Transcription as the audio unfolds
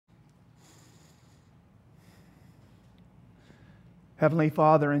Heavenly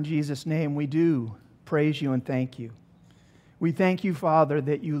Father, in Jesus' name, we do praise you and thank you. We thank you, Father,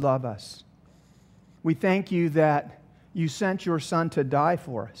 that you love us. We thank you that you sent your Son to die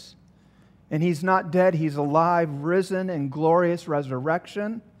for us. And He's not dead, He's alive, risen in glorious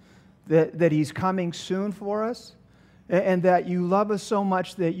resurrection, that He's coming soon for us, and that you love us so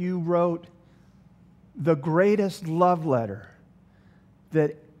much that you wrote the greatest love letter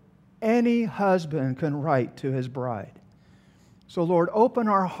that any husband can write to his bride. So, Lord, open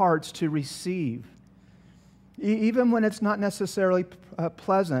our hearts to receive. Even when it's not necessarily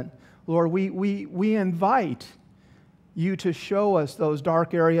pleasant, Lord, we invite you to show us those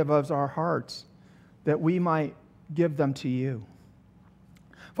dark areas of our hearts that we might give them to you.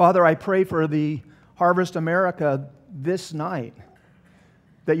 Father, I pray for the Harvest America this night,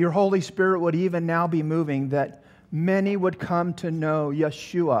 that your Holy Spirit would even now be moving, that many would come to know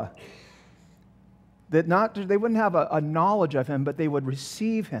Yeshua, that they wouldn't have a knowledge of Him, but they would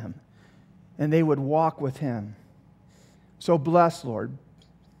receive Him and they would walk with Him. So bless, Lord.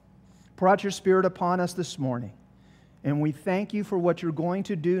 Pour out your Spirit upon us this morning. And we thank you for what you're going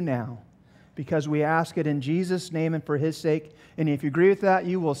to do now, because we ask it in Jesus' name and for His sake. And if you agree with that,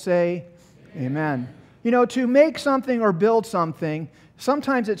 you will say, Amen. You know, to make something or build something,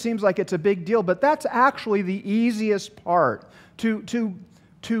 sometimes it seems like it's a big deal, but that's actually the easiest part,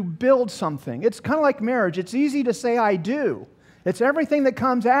 to build something. It's kind of like marriage. It's easy to say, I do. It's everything that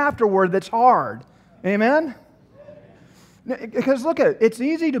comes afterward that's hard. Amen? Because look at it. It's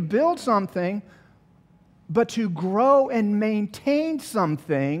easy to build something, but to grow and maintain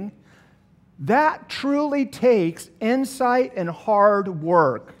something, that truly takes insight and hard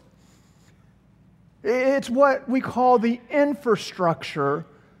work. It's what we call the infrastructure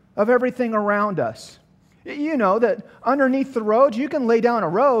of everything around us. You know that underneath the road, you can lay down a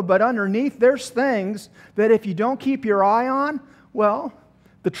road, but underneath there's things that if you don't keep your eye on, well,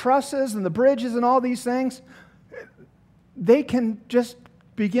 the trusses and the bridges and all these things, they can just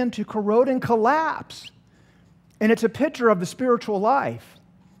begin to corrode and collapse. And it's a picture of the spiritual life.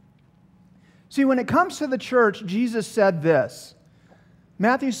 See, when it comes to the church, Jesus said this,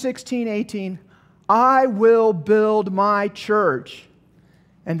 Matthew 16:18, I will build my church,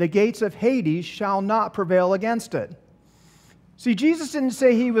 and the gates of Hades shall not prevail against it. See, Jesus didn't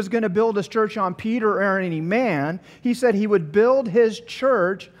say He was going to build His church on Peter or any man. He said He would build His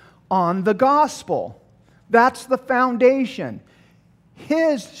church on the gospel. That's the foundation.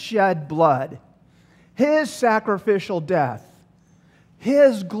 His shed blood, His sacrificial death,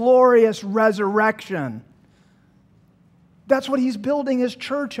 His glorious resurrection. That's what He's building His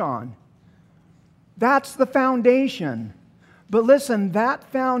church on. That's the foundation. But listen, that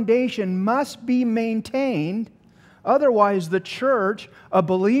foundation must be maintained. Otherwise, the church, a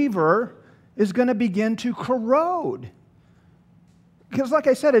believer, is going to begin to corrode. Because like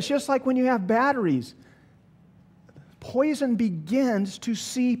I said, it's just like when you have batteries. Poison begins to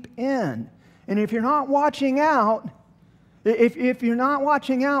seep in. And if you're not watching out,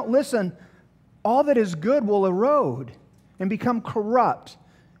 listen, all that is good will erode and become corrupt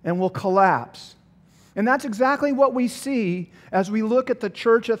and will collapse. And that's exactly what we see as we look at the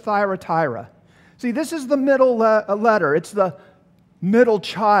church of Thyatira. See, this is the middle letter. It's the middle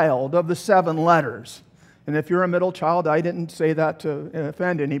child of the 7 letters. And if you're a middle child, I didn't say that to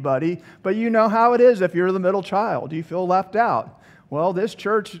offend anybody, but you know how it is if you're the middle child. You feel left out. Well, this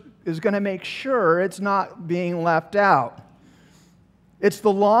church is going to make sure it's not being left out. It's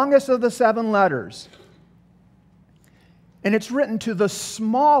the longest of the 7 letters. And it's written to the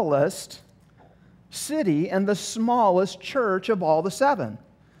smallest city and the smallest church of all the 7.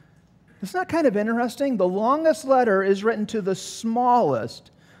 Isn't that kind of interesting? The longest letter is written to the smallest,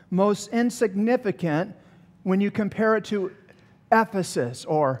 most insignificant when you compare it to Ephesus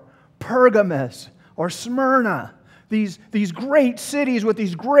or Pergamos or Smyrna. These great cities with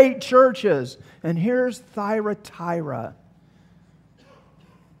these great churches. And here's Thyatira,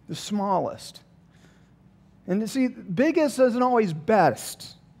 the smallest. And you see, biggest isn't always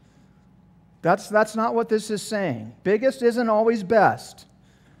best. That's not what this is saying. Biggest isn't always best.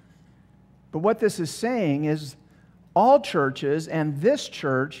 But what this is saying is all churches and this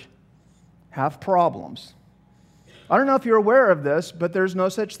church have problems. I don't know if you're aware of this, but there's no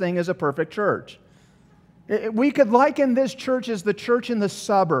such thing as a perfect church. We could liken this church as the church in the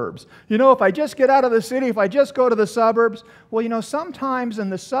suburbs. You know, if I just get out of the city, if I just go to the suburbs, well, you know, sometimes in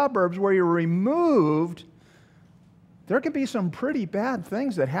the suburbs where you're removed, there can be some pretty bad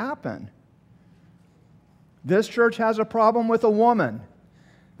things that happen. This church has a problem with a woman.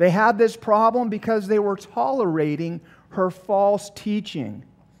 They had this problem because they were tolerating her false teaching.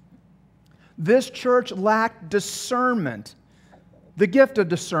 This church lacked discernment. the gift of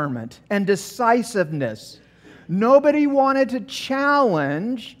discernment and decisiveness. Nobody wanted to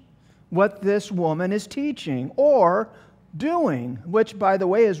challenge what this woman is teaching or doing, which, by the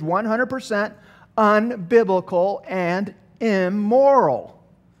way, is 100% unbiblical and immoral.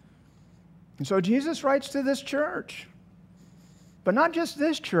 And so Jesus writes to this church, but not just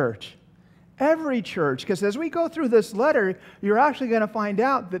this church, every church, because as we go through this letter, you're actually going to find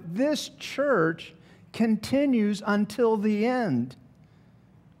out that this church continues until the end.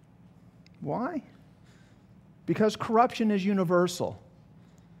 Why? Because corruption is universal.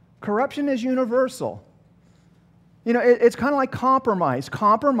 Corruption is universal. You know, it's kind of like compromise.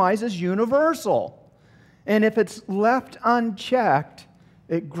 Compromise is universal. And if it's left unchecked,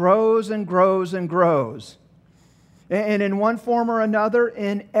 it grows and grows and grows. And in one form or another,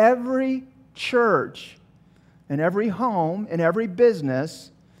 in every church, in every home, in every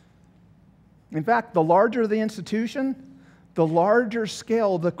business, in fact, the larger the institution, the larger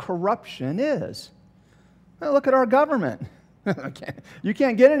scale the corruption is. Well, look at our government. You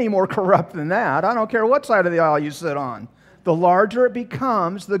can't get any more corrupt than that. I don't care what side of the aisle you sit on. The larger it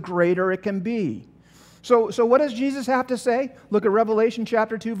becomes, the greater it can be. So what does Jesus have to say? Look at Revelation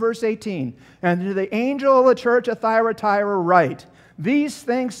chapter 2, verse 18. And to the angel of the church at Thyatira write, these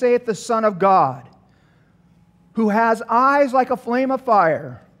things saith the Son of God, who has eyes like a flame of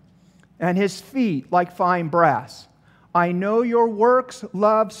fire, and his feet like fine brass. I know your works,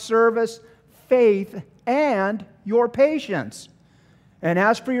 love, service, faith, and your patience. And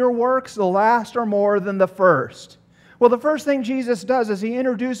as for your works, the last are more than the first. Well, the first thing Jesus does is he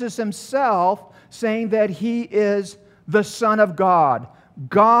introduces himself, saying that he is the Son of God.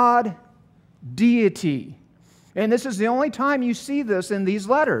 God, deity. And this is the only time you see this in these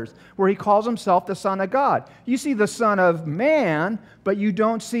letters, where he calls himself the Son of God. You see the Son of Man, but you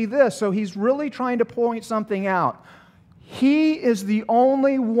don't see this. So he's really trying to point something out. He is the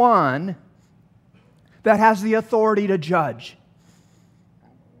only one that has the authority to judge.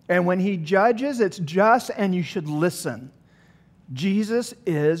 And when he judges, it's just, and you should listen. Jesus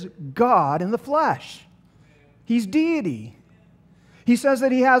is God in the flesh. He's deity. He says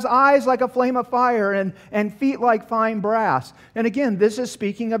that he has eyes like a flame of fire and feet like fine brass. And again, this is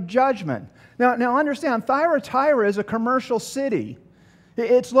speaking of judgment. Now understand, Thyatira is a commercial city.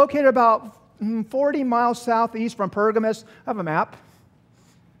 It's located about 40 miles southeast from Pergamus. I have a map.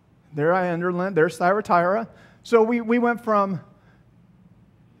 There I underlined. There's Thyatira. So we went from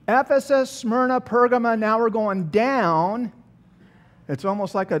Ephesus, Smyrna, Pergamum. Now we're going down. It's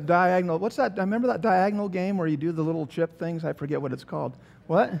almost like a diagonal. What's that? Remember that diagonal game where you do the little chip things? I forget what it's called.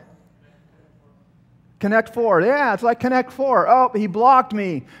 What? Connect Four. Yeah, it's like Connect Four. Oh, he blocked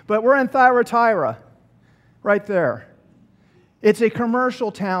me. But we're in Thyatira. Right there. It's a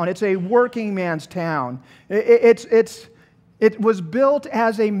commercial town. It's a working man's town. It was built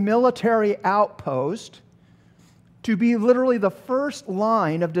as a military outpost to be literally the first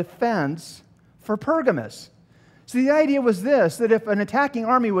line of defense for Pergamus. So the idea was this, that if an attacking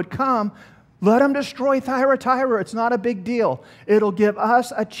army would come, let them destroy Thyatira. It's not a big deal. It'll give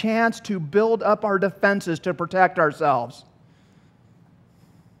us a chance to build up our defenses to protect ourselves.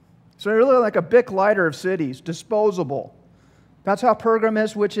 So really like a Bic lighter of cities, disposable. That's how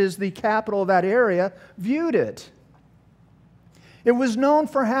Pergamus, which is the capital of that area, viewed it. It was known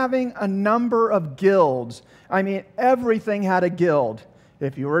for having a number of guilds. I mean, everything had a guild.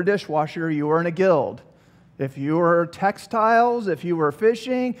 If you were a dishwasher, you were in a guild. If you were textiles, if you were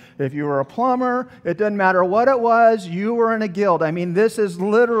fishing, if you were a plumber, it doesn't matter what it was, you were in a guild. I mean, this is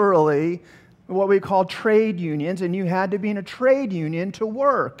literally what we call trade unions, and you had to be in a trade union to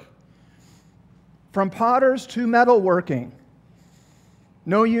work. From potters to metalworking.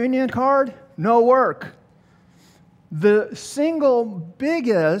 No union card, no work. The single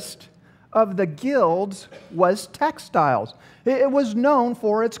biggest of the guilds was textiles. It was known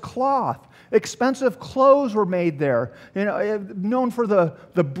for its cloth. Expensive clothes were made there. You know, known for the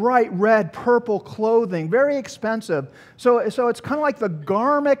bright red, purple clothing. Very expensive. So it's kind of like the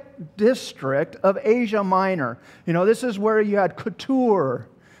garment district of Asia Minor. You know, this is where you had couture.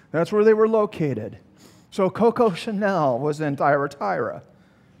 That's where they were located. So Coco Chanel was in Thyatira.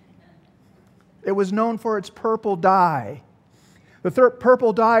 It was known for its purple dye. The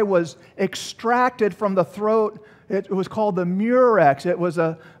purple dye was extracted from the throat. It was called the murex. It was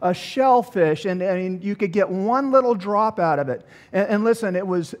a shellfish, and you could get one little drop out of it. And listen, it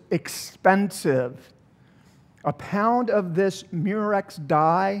was expensive. A pound of this murex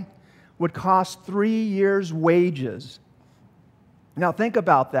dye would cost 3 years' wages. Now think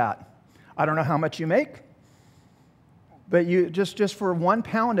about that. I don't know how much you make, but you just for 1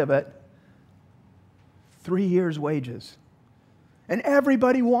 pound of it, 3 years' wages. And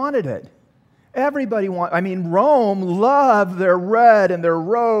everybody wanted it. Rome loved their red and their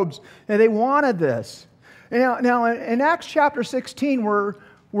robes, and they wanted this. Now in Acts chapter 16,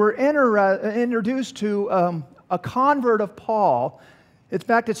 we're introduced to a convert of Paul. In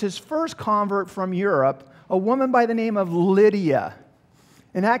fact, it's his first convert from Europe, a woman by the name of Lydia.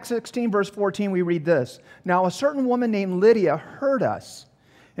 In Acts 16, verse 14, we read this. Now, a certain woman named Lydia heard us,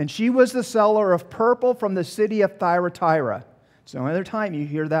 and she was the seller of purple from the city of Thyatira. It's the only other time you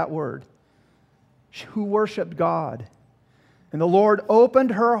hear that word. Who worshiped God. And the Lord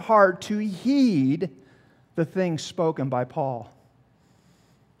opened her heart to heed the things spoken by Paul.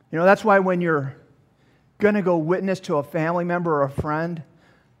 That's why when you're going to go witness to a family member or a friend,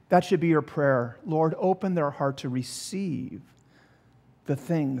 that should be your prayer. Lord, open their heart to receive the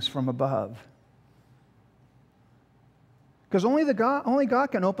things from above. Because only God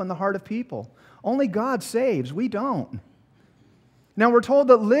can open the heart of people. Only God saves. We don't. Now we're told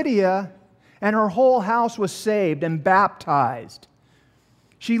that Lydia and her whole house was saved and baptized.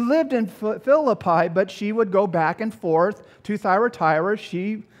 She lived in Philippi, but she would go back and forth to Thyatira.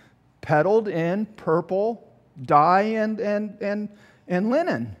 She peddled in purple dye and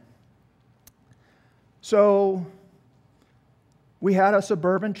linen. So we had a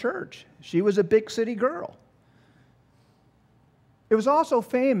suburban church. She was a big city girl. It was also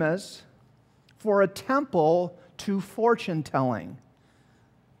famous for a temple to fortune telling.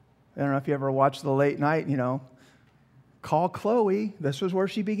 I don't know if you ever watched the late night, Call Chloe. This was where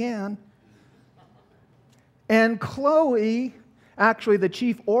she began. And Chloe, actually the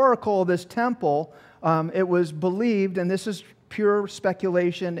chief oracle of this temple, it was believed, and this is pure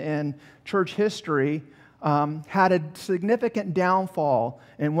speculation in church history, had a significant downfall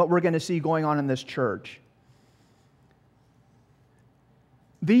in what we're going to see going on in this church.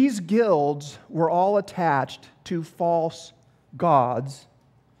 These guilds were all attached to false gods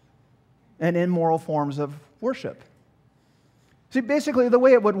and immoral forms of worship. See, basically the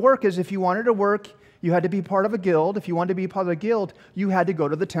way it would work is if you wanted to work, you had to be part of a guild. If you wanted to be part of a guild, you had to go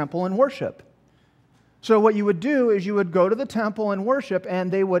to the temple and worship. So what you would do is you would go to the temple and worship,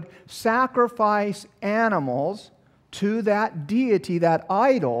 and they would sacrifice animals to that deity, that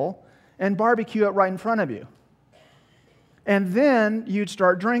idol, and barbecue it right in front of you. And then you'd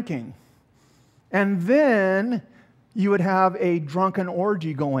start drinking. And then you would have a drunken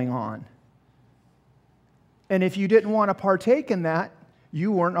orgy going on. And if you didn't want to partake in that,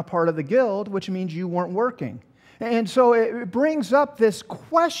 you weren't a part of the guild, which means you weren't working. And so it brings up this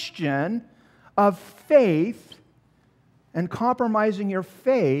question of faith and compromising your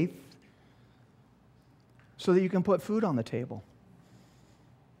faith so that you can put food on the table.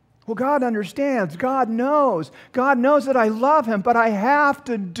 Well, God understands. God knows. God knows that I love Him, but I have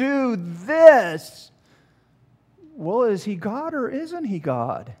to do this. Well, is He God or isn't He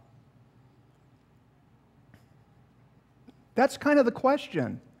God? That's kind of the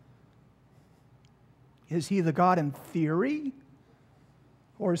question. Is He the God in theory?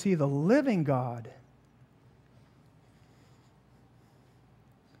 Or is He the living God?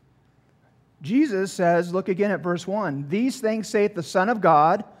 Jesus says, look again at verse 1, "These things saith the Son of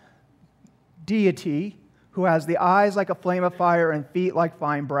God, deity, who has the eyes like a flame of fire and feet like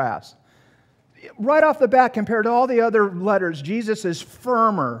fine brass." Right off the bat, compared to all the other letters, Jesus is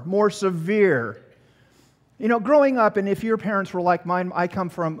firmer, more severe. Growing up, and if your parents were like mine, I come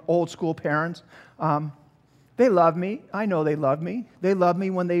from old school parents. They love me. I know they love me. They loved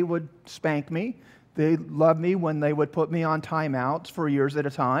me when they would spank me. They loved me when they would put me on timeouts for years at a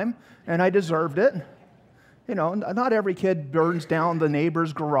time, and I deserved it. Not every kid burns down the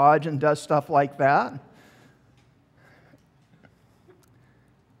neighbor's garage and does stuff like that.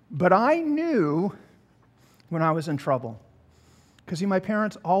 But I knew when I was in trouble. Because my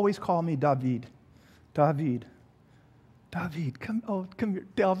parents always called me David. David, come here,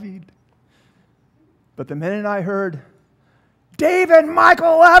 David. But the minute I heard, David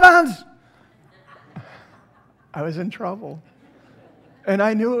Michael Evans, I was in trouble. And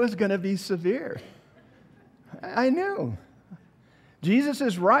I knew it was going to be severe. I knew. Jesus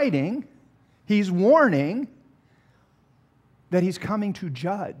is writing, He's warning that He's coming to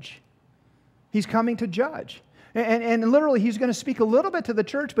judge. He's coming to judge. And literally, He's going to speak a little bit to the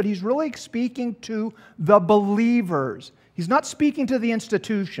church, but He's really speaking to the believers. He's not speaking to the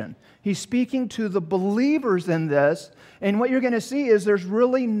institution. He's speaking to the believers in this. And what you're going to see is there's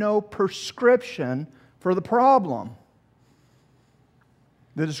really no prescription for the problem.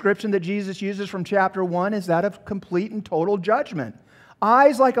 The description that Jesus uses from chapter 1 is that of complete and total judgment.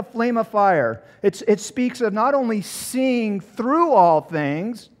 Eyes like a flame of fire. It speaks of not only seeing through all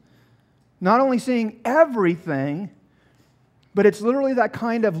things, not only seeing everything, But it's literally that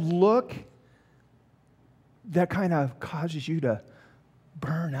kind of look that kind of causes you to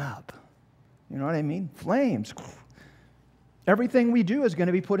burn up. You know what I mean? Flames. Everything we do is going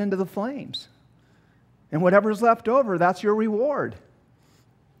to be put into the flames. And whatever's left over, that's your reward.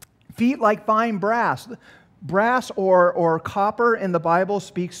 Feet like fine brass. Brass or copper in the Bible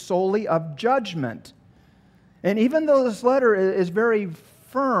speaks solely of judgment. And even though this letter is very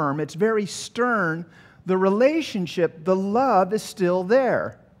firm, it's very stern, the relationship, the love is still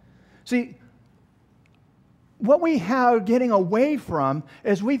there. See, what we have getting away from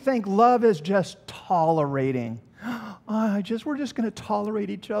is we think love is just tolerating. We're just going to tolerate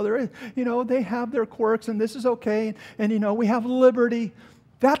each other. You know, they have their quirks and this is okay. And, you know, we have liberty.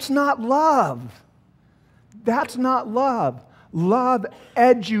 That's not love. That's not love. Love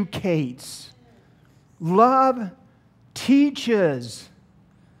educates. Love teaches.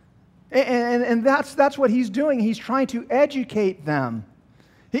 And that's what he's doing. He's trying to educate them.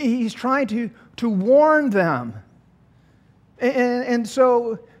 He's trying to warn them. And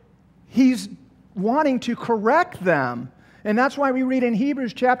so he's wanting to correct them. And that's why we read in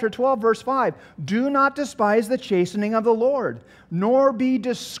Hebrews chapter 12, verse 5, "Do not despise the chastening of the Lord, nor be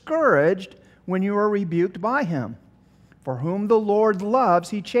discouraged when you are rebuked by him. For whom the Lord loves,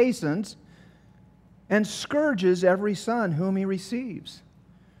 he chastens, and scourges every son whom he receives."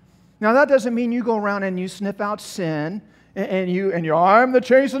 Now that doesn't mean you go around and you sniff out sin and you I'm the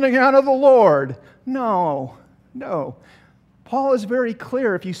chastening hand of the Lord. No. Paul is very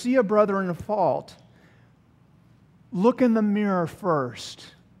clear. If you see a brother in a fault, look in the mirror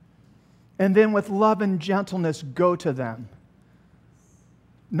first, and then with love and gentleness go to them.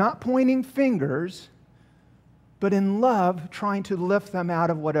 Not pointing fingers, but in love trying to lift them out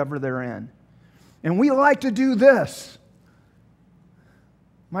of whatever they're in. And we like to do this.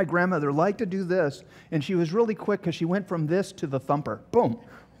 My grandmother liked to do this, and she was really quick because she went from this to the thumper. Boom.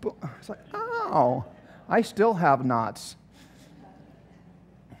 Boom. It's like, ow, I still have knots.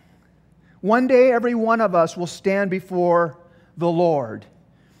 One day, every one of us will stand before the Lord,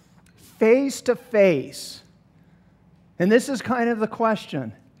 face to face. And this is kind of the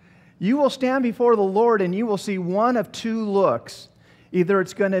question. You will stand before the Lord and you will see one of two looks. Either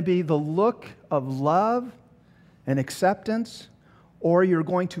it's going to be the look of love and acceptance, or you're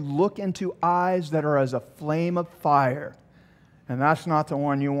going to look into eyes that are as a flame of fire. And that's not the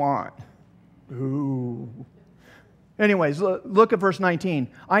one you want. Ooh. Anyways, look at verse 19.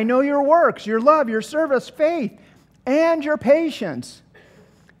 "I know your works, your love, your service, faith, and your patience.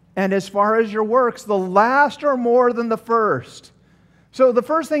 And as far as your works, the last are more than the first." So the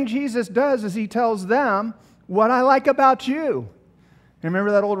first thing Jesus does is he tells them what I like about you.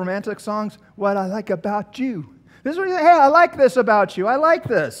 Remember that old romantic songs? What I like about you. This is what he says. Hey, I like this about you. I like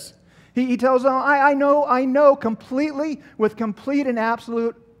this. He tells them, I know completely, with complete and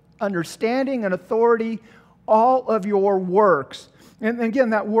absolute understanding and authority, all of your works. And again,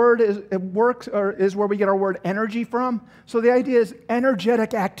 that word is where we get our word energy from. So the idea is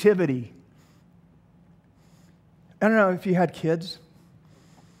energetic activity. I don't know if you had kids.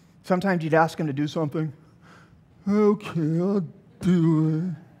 Sometimes you'd ask them to do something. Okay, I'll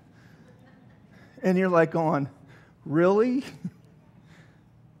do it. And you're like going, really?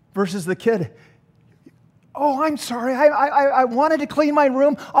 Versus the kid, oh, I'm sorry, I wanted to clean my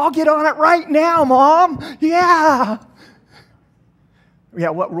room. I'll get on it right now, Mom. Yeah. Yeah,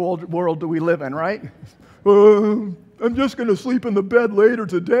 what world do we live in, right? I'm just going to sleep in the bed later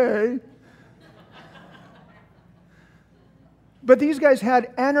today. But these guys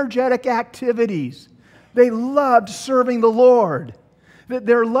had energetic activities. They loved serving the Lord.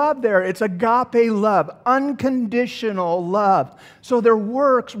 Their love there, it's agape love, unconditional love. So their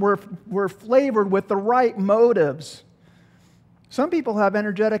works were flavored with the right motives. Some people have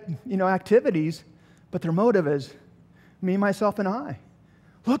energetic, activities, but their motive is me, myself, and I.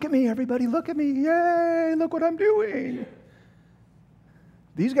 Look at me, everybody, look at me. Yay, look what I'm doing.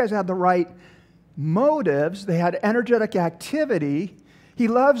 These guys had the right motives. They had energetic activity. He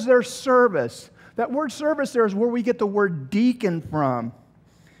loves their service. That word service there is where we get the word deacon from.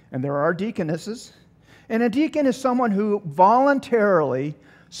 And there are deaconesses. And a deacon is someone who voluntarily,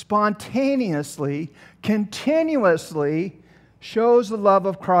 spontaneously, continuously shows the love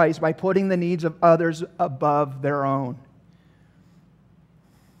of Christ by putting the needs of others above their own.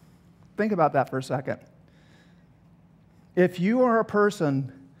 Think about that for a second. If you are a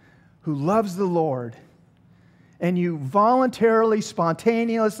person who loves the Lord, and you voluntarily,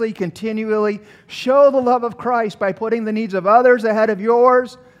 spontaneously, continually show the love of Christ by putting the needs of others ahead of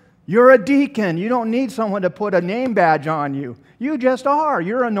yours, you're a deacon. You don't need someone to put a name badge on you. You just are.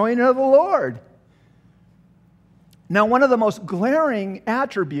 You're anointed of the Lord. Now, one of the most glaring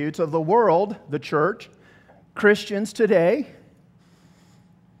attributes of the world, the church, Christians today,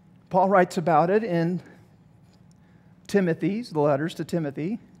 Paul writes about it in the letters to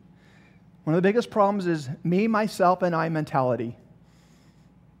Timothy. One of the biggest problems is me, myself, and I mentality.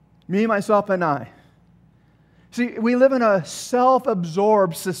 Me, myself, and I. See, we live in a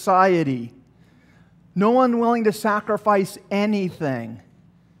self-absorbed society. No one willing to sacrifice anything.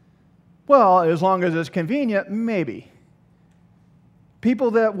 Well, as long as it's convenient, maybe.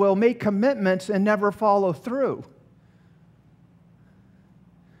 People that will make commitments and never follow through.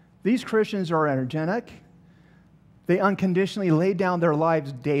 These Christians are energetic. They unconditionally lay down their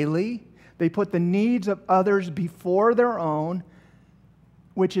lives daily. They put the needs of others before their own,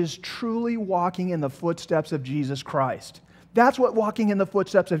 which is truly walking in the footsteps of Jesus Christ. That's what walking in the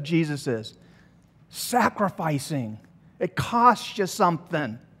footsteps of Jesus is. Sacrificing. It costs you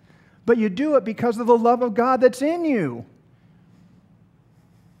something. But you do it because of the love of God that's in you.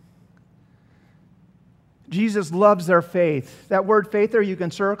 Jesus loves their faith. That word faith there, you can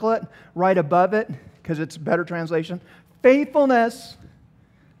circle it right above it because it's a better translation. Faithfulness.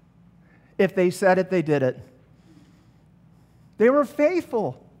 If they said it, they did it. They were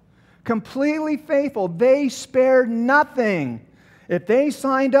faithful, completely faithful. They spared nothing. If they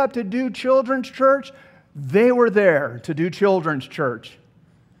signed up to do children's church, they were there to do children's church.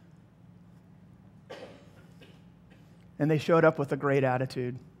 And they showed up with a great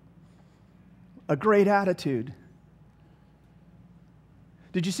attitude. A great attitude.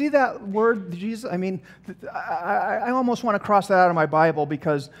 Did you see that word, Jesus? I mean, I almost want to cross that out of my Bible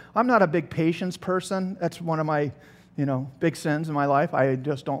because I'm not a big patience person. That's one of my, big sins in my life. I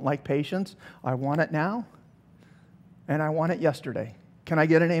just don't like patience. I want it now, and I want it yesterday. Can I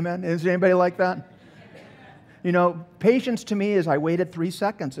get an amen? Is anybody like that? Patience to me is I waited 3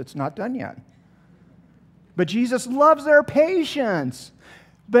 seconds. It's not done yet. But Jesus loves their patience.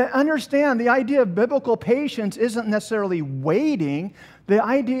 But understand, the idea of biblical patience isn't necessarily waiting. The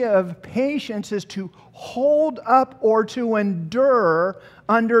idea of patience is to hold up or to endure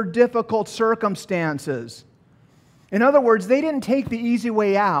under difficult circumstances. In other words, they didn't take the easy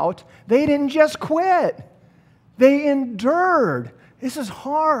way out. They didn't just quit. They endured. This is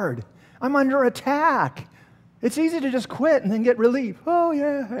hard. I'm under attack. It's easy to just quit and then get relief. Oh,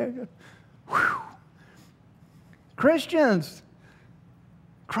 yeah. Whew. Christians,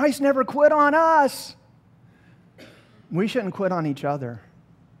 Christ never quit on us. We shouldn't quit on each other.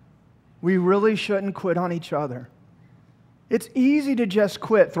 We really shouldn't quit on each other. It's easy to just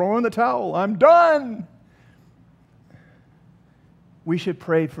quit, throw in the towel, I'm done. We should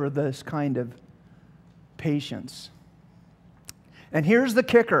pray for this kind of patience. And here's the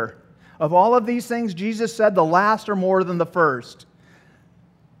kicker. Of all of these things, Jesus said the last are more than the first.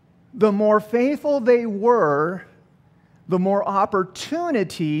 The more faithful they were, the more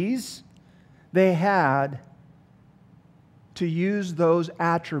opportunities they had to use those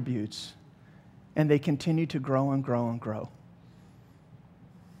attributes. And they continue to grow and grow and grow.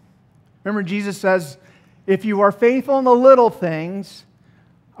 Remember, Jesus says, if you are faithful in the little things,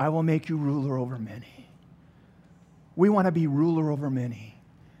 I will make you ruler over many. We want to be ruler over many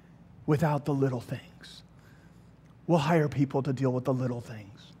without the little things. We'll hire people to deal with the little things.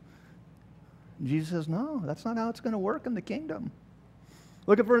 Jesus says, no, that's not how it's going to work in the kingdom.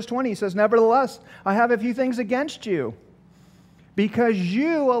 Look at verse 20. He says, nevertheless, I have a few things against you. Because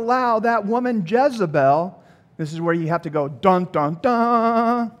you allow that woman Jezebel, this is where you have to go, dun, dun,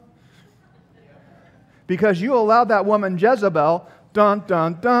 dun. Because you allowed that woman Jezebel, dun,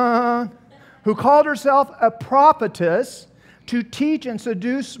 dun, dun, who called herself a prophetess, to teach and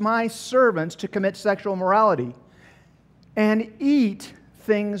seduce my servants to commit sexual immorality and eat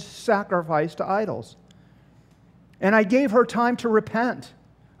things sacrificed to idols. And I gave her time to repent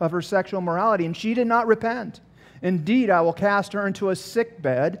of her sexual immorality, and she did not repent. Indeed, I will cast her into a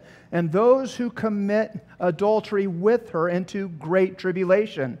sickbed, and those who commit adultery with her into great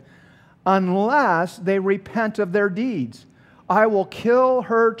tribulation, unless they repent of their deeds. I will kill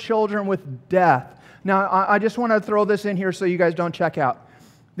her children with death. Now, I just want to throw this in here so you guys don't check out.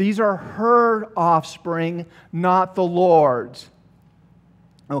 These are her offspring, not the Lord's.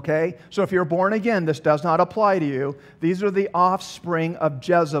 Okay? So if you're born again, this does not apply to you. These are the offspring of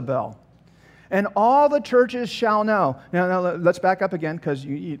Jezebel. And all the churches shall know. Now let's back up again because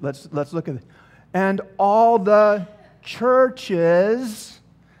let's look at it. And all the churches,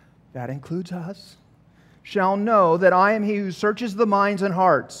 that includes us, shall know that I am he who searches the minds and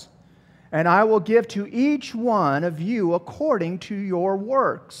hearts. And I will give to each one of you according to your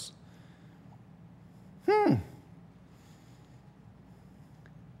works.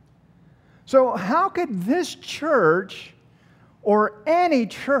 So how could this church or any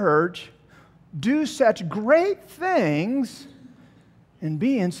church do such great things and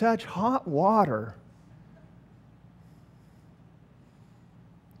be in such hot water?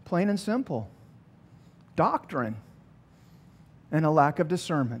 Plain and simple. Doctrine and a lack of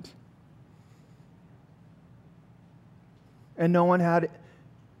discernment. And no one had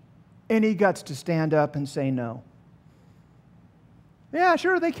any guts to stand up and say no. Yeah,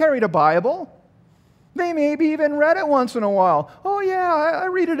 sure, they carried a Bible. They maybe even read it once in a while. Oh yeah, I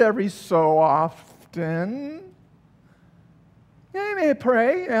read it every so often. They may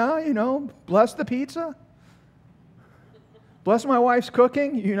pray, bless the pizza. Bless my wife's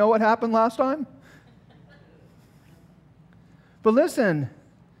cooking. You know what happened last time? But listen,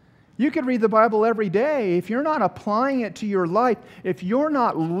 you could read the Bible every day. If you're not applying it to your life, if you're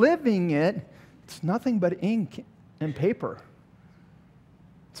not living it, it's nothing but ink and paper.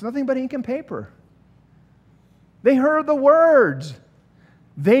 It's nothing but ink and paper. They heard the words.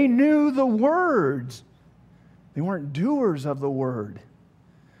 They knew the words. They weren't doers of the word.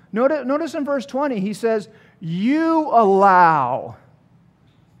 Notice in verse 20, he says, you allow.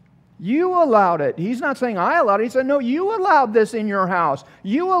 You allowed it. He's not saying I allowed it. He said, no, you allowed this in your house.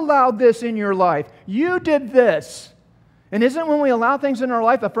 You allowed this in your life. You did this. And isn't when we allow things in our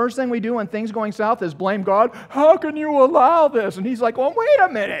life, the first thing we do when things going south is blame God? How can you allow this? And he's like, well, wait a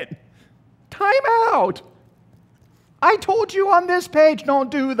minute. Time out. I told you on this page, don't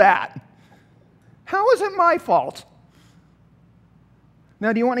do that. How is it my fault?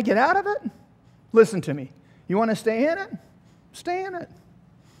 Now, do you want to get out of it? Listen to me. You want to stay in it? Stay in it.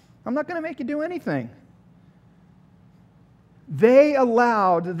 I'm not going to make you do anything. They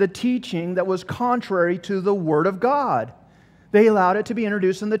allowed the teaching that was contrary to the Word of God. They allowed it to be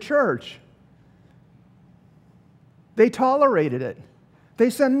introduced in the church. They tolerated it. They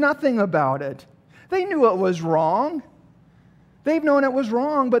said nothing about it. They knew it was wrong. They've known it was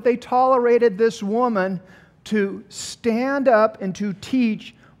wrong, but they tolerated this woman to stand up and to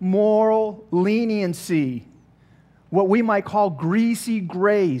teach moral leniency, what we might call greasy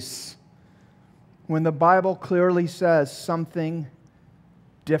grace, when the Bible clearly says something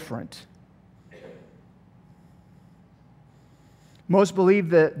different. Most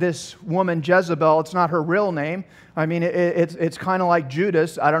believe that this woman, Jezebel, it's not her real name. I mean, it's kind of like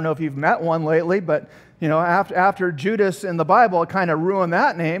Judas. I don't know if you've met one lately, but after Judas in the Bible, it kind of ruined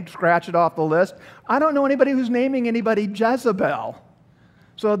that name, scratch it off the list. I don't know anybody who's naming anybody Jezebel.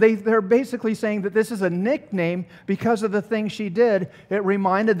 So they're basically saying that this is a nickname because of the things she did. It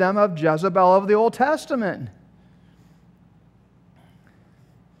reminded them of Jezebel of the Old Testament.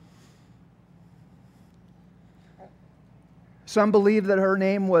 Some believe that her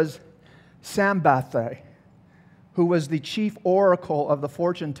name was Sambatha, who was the chief oracle of the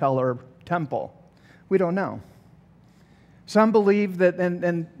fortune teller temple. We don't know. Some believe that,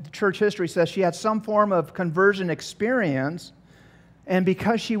 and church history says she had some form of conversion experience, and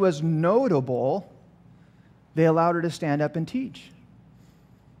because she was notable, they allowed her to stand up and teach.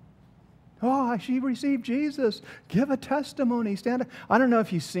 Oh, she received Jesus. Give a testimony. Stand up. I don't know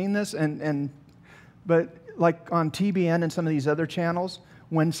if you've seen this, but like on TBN and some of these other channels,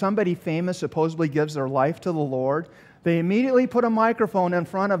 when somebody famous supposedly gives their life to the Lord, they immediately put a microphone in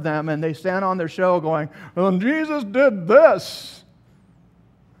front of them and they stand on their show going, well, Jesus did this.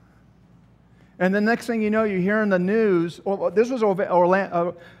 And the next thing you know, you hear in the news, this was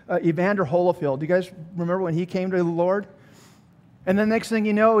Evander Holyfield. Do you guys remember when he came to the Lord? And the next thing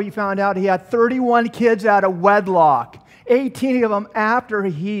you know, you found out he had 31 kids out of wedlock, 18 of them after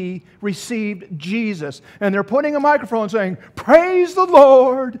he received Jesus. And they're putting a microphone saying, praise the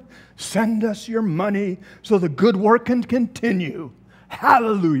Lord, send us your money so the good work can continue.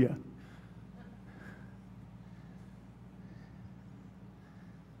 Hallelujah.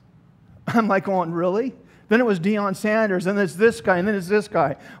 I'm like going, really? Then it was Deion Sanders, and then it's this guy, and then it's this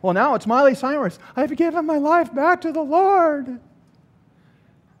guy. Well, now it's Miley Cyrus. I've given my life back to the Lord.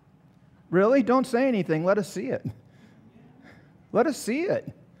 Really? Don't say anything. Let us see it. Let us see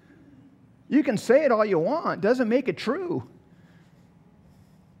it. You can say it all you want. Doesn't make it true.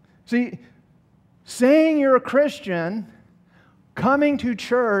 See, saying you're a Christian, coming to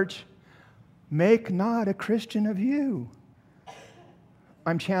church, make not a Christian of you.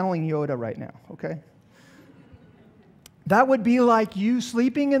 I'm channeling Yoda right now, okay? That would be like you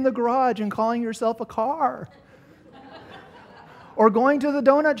sleeping in the garage and calling yourself a car. Or going to the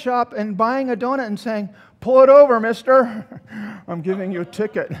donut shop and buying a donut and saying, pull it over, mister. I'm giving you a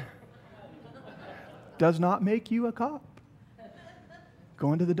ticket. Does not make you a cop.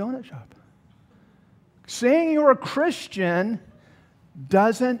 Going to the donut shop. Saying you're a Christian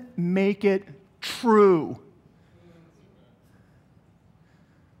doesn't make it true.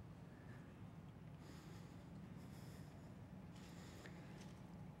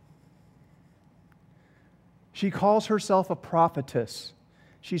 She calls herself a prophetess.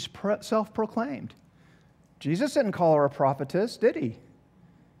 She's self-proclaimed. Jesus didn't call her a prophetess, did he?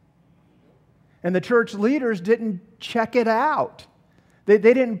 And the church leaders didn't check it out. They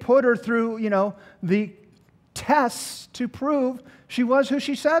didn't put her through, the tests to prove she was who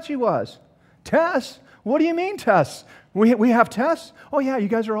she said she was. Tests? What do you mean tests? We have tests? Oh yeah, you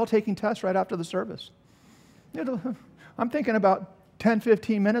guys are all taking tests right after the service. I'm thinking about 10,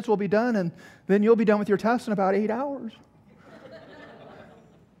 15 minutes we'll be done, and then you'll be done with your tests in about 8 hours.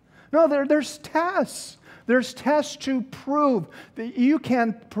 No, there's tests. There's tests to prove that you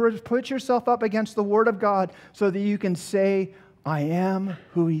can put yourself up against the Word of God so that you can say, I am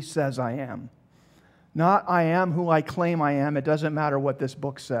who He says I am. Not I am who I claim I am. It doesn't matter what this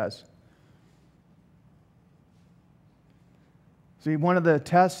book says. See, one of the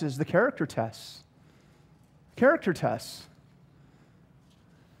tests is the character tests. Character tests.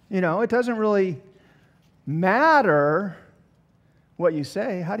 It doesn't really matter what you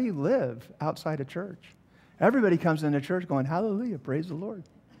say. How do you live outside of church? Everybody comes into church going, hallelujah, praise the Lord.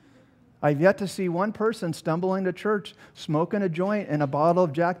 I've yet to see one person stumble into church smoking a joint and a bottle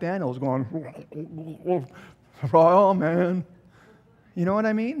of Jack Daniels going, oh man. You know what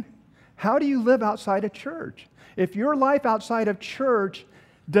I mean? How do you live outside of church? If your life outside of church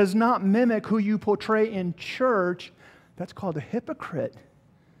does not mimic who you portray in church, that's called a hypocrite.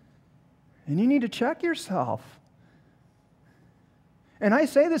 And you need to check yourself. And I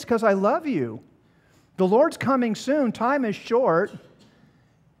say this because I love you. The Lord's coming soon. Time is short.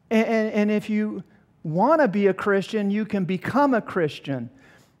 And if you want to be a Christian, you can become a Christian.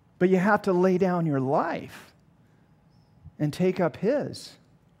 But you have to lay down your life and take up His.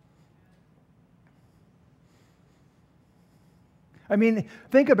 I mean,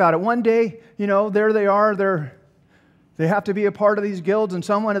 think about it. One day, there they are. They have to be a part of these guilds, and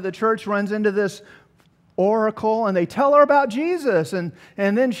someone at the church runs into this oracle, and they tell her about Jesus. And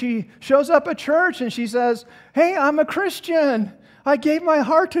then she shows up at church, and she says, hey, I'm a Christian. I gave my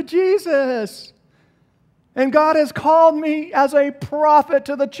heart to Jesus. And God has called me as a prophet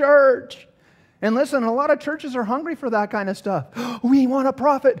to the church. And listen, a lot of churches are hungry for that kind of stuff. We want a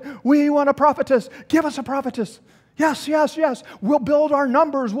prophet. We want a prophetess. Give us a prophetess. Yes, yes, yes. We'll build our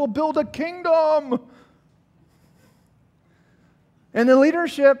numbers. We'll build a kingdom. And the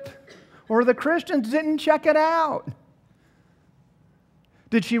leadership or the Christians didn't check it out.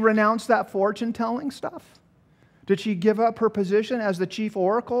 Did she renounce that fortune-telling stuff? Did she give up her position as the chief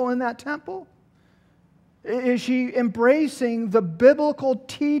oracle in that temple? Is she embracing the biblical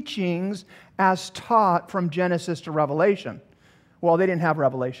teachings as taught from Genesis to Revelation? Well, they didn't have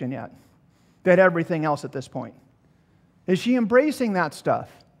Revelation yet. They had everything else at this point. Is she embracing that stuff?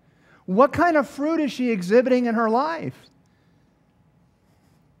 What kind of fruit is she exhibiting in her life?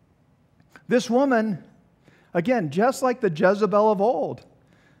 This woman, again, just like the Jezebel of old,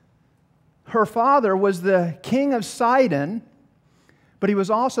 her father was the king of Sidon, but he was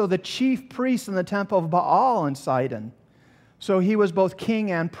also the chief priest in the temple of Baal in Sidon. So he was both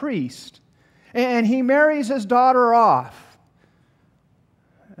king and priest. And he marries his daughter off.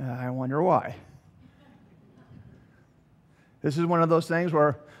 I wonder why. This is one of those things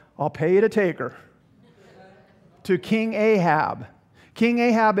where I'll pay you to take her. To King Ahab. King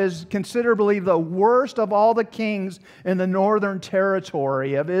Ahab is considerably the worst of all the kings in the northern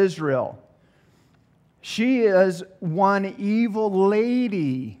territory of Israel. She is one evil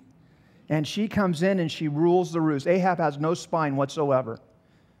lady, and she comes in and she rules the roost. Ahab has no spine whatsoever.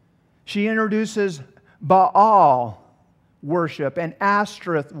 She introduces Baal worship and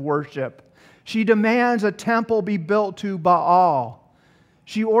Ashtoreth worship. She demands a temple be built to Baal.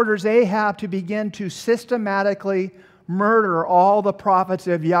 She orders Ahab to begin to systematically murder all the prophets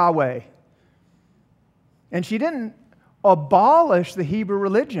of Yahweh. And she didn't abolish the Hebrew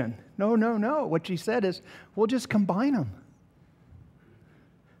religion. No, no, no. What she said is, we'll just combine them.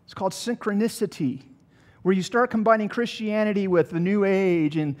 It's called synchronicity, where you start combining Christianity with the New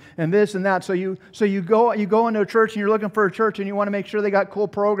Age and this and that. So you go into a church and you're looking for a church and you want to make sure they got cool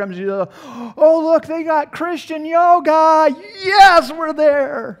programs. You go, oh, look, they got Christian yoga. Yes, we're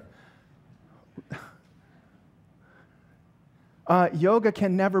there. Yoga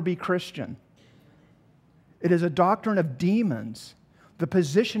can never be Christian. It is a doctrine of demons. The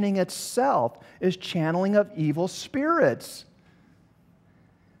positioning itself is channeling of evil spirits.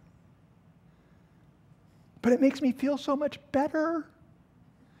 But it makes me feel so much better.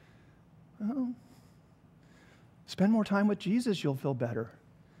 Oh. Spend more time with Jesus, you'll feel better.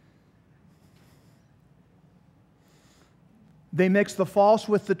 They mixed the false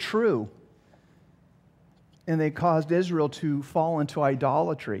with the true, and they caused Israel to fall into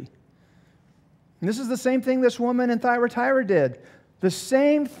idolatry. And this is the same thing this woman in Thyatira did. The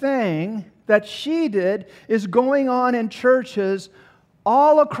same thing that she did is going on in churches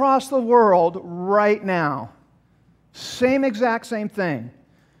all across the world right now. Same thing.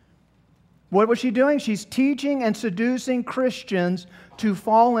 What was she doing? She's teaching and seducing Christians to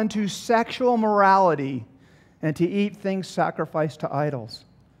fall into sexual morality and to eat things sacrificed to idols.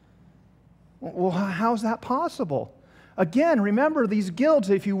 Well, how's that possible? Again, remember these guilds,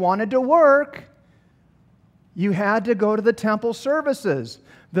 if you wanted to work, you had to go to the temple services,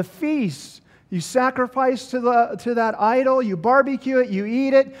 the feasts. You sacrifice to that idol, you barbecue it, you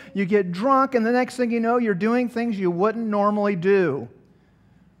eat it, you get drunk, and the next thing you know, you're doing things you wouldn't normally do.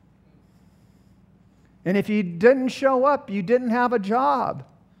 And if you didn't show up, you didn't have a job.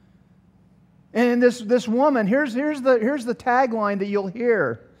 And this woman, here's the tagline that you'll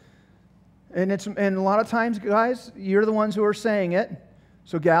hear. And a lot of times, guys, you're the ones who are saying it.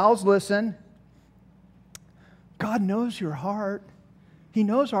 So gals, listen. God knows your heart. He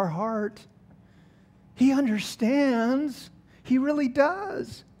knows our heart. He understands. He really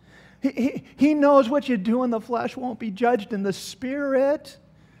does. He knows what you do in the flesh won't be judged in the spirit.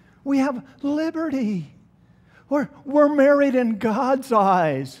 We have liberty. We're married in God's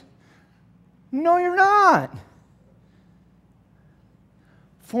eyes. No, you're not.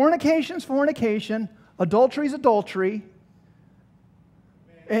 Fornication's fornication. Adultery's adultery.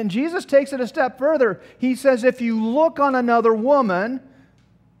 And Jesus takes it a step further. He says if you look on another woman,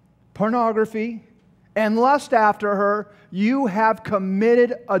 pornography, and lust after her, you have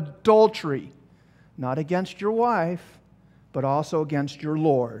committed adultery. Not against your wife, but also against your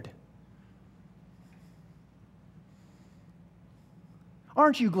Lord.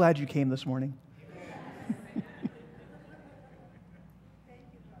 Aren't you glad you came this morning?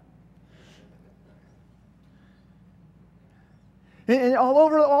 And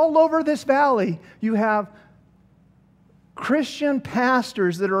all over this valley, you have Christian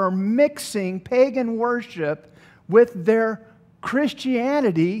pastors that are mixing pagan worship with their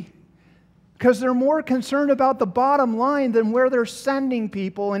Christianity because they're more concerned about the bottom line than where they're sending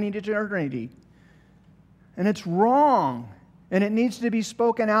people in eternity. And it's wrong, and it needs to be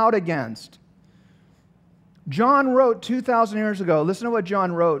spoken out against. John wrote 2,000 years ago. Listen to what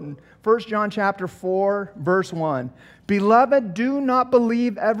John wrote in 1 John chapter 4, verse 1. Beloved, do not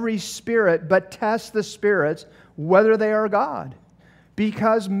believe every spirit, but test the spirits, whether they are God.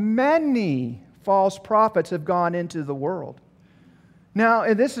 Because many false prophets have gone into the world. Now,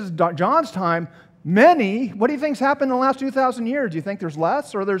 and this is John's time. Many, what do you think's happened in the last 2,000 years? Do you think there's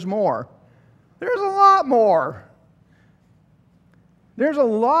less or there's more? There's a lot more. There's a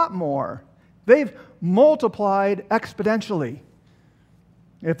lot more. They've multiplied exponentially.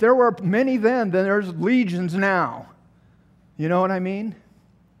 If there were many then there's legions now. You know what I mean?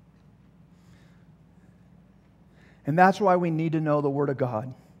 And that's why we need to know the Word of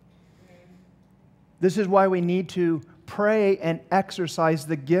God. This is why we need to pray and exercise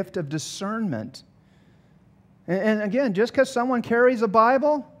the gift of discernment. And again, just because someone carries a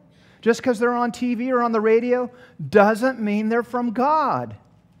Bible, just because they're on TV or on the radio, doesn't mean they're from God.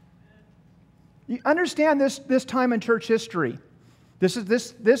 You understand this time in church history.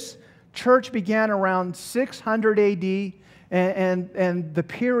 This church began around 600 AD, and the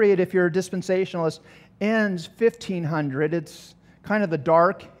period, if you're a dispensationalist, ends 1500. It's kind of the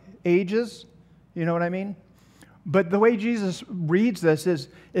dark ages. You know what I mean? But the way Jesus reads this is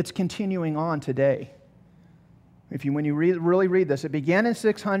it's continuing on today. When you really read this, it began in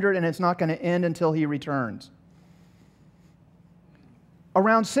 600 and it's not going to end until He returns.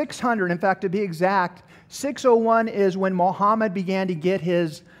 Around 600, in fact, to be exact, 601 is when Muhammad began to get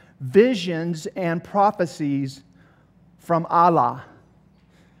his visions and prophecies from Allah.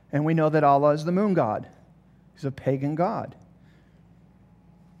 And we know that Allah is the moon god. He's a pagan god.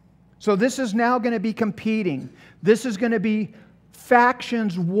 So this is now going to be competing. This is going to be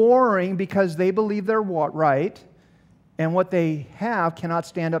factions warring because they believe they're right, and what they have cannot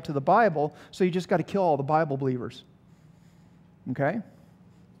stand up to the Bible, so you just got to kill all the Bible believers. Okay?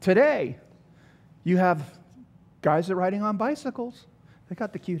 Today, you have guys that are riding on bicycles. They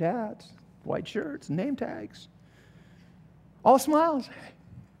got the cute hats, white shirts, name tags. All smiles.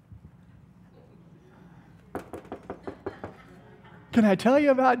 Can I tell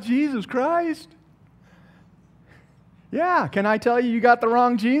you about Jesus Christ? Yeah, can I tell you got the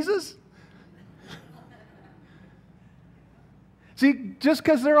wrong Jesus? See, just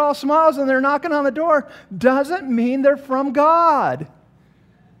because they're all smiles and they're knocking on the door doesn't mean they're from God.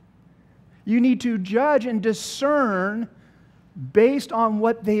 You need to judge and discern based on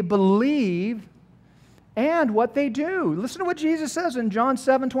what they believe and what they do. Listen to what Jesus says in John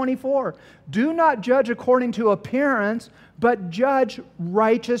 7:24. Do not judge according to appearance, but judge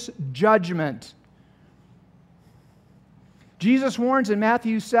righteous judgment. Jesus warns in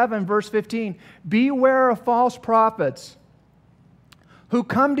Matthew 7, verse 15, beware of false prophets who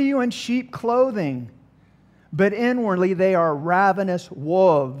come to you in sheep clothing, but inwardly they are ravenous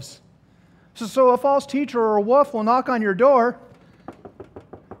wolves. So a false teacher or a wolf will knock on your door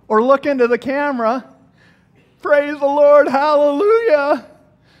or look into the camera, praise the Lord, hallelujah,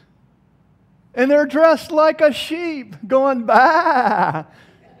 and they're dressed like a sheep going bah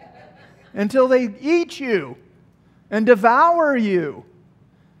until they eat you and devour you.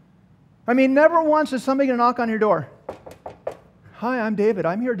 I mean, never once is somebody going to knock on your door. Hi, I'm David.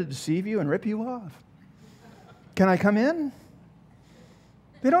 I'm here to deceive you and rip you off. Can I come in?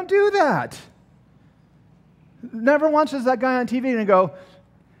 They don't do that. Never once is that guy on TV going to go,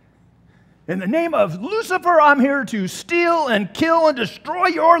 in the name of Lucifer, I'm here to steal and kill and destroy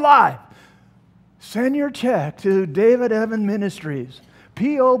your life. Send your check to David Evan Ministries,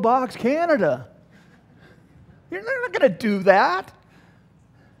 P.O. Box, Canada. They're not going to do that.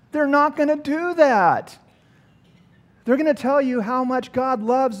 They're not going to do that. They're going to tell you how much God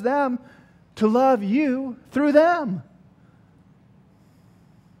loves them to love you through them.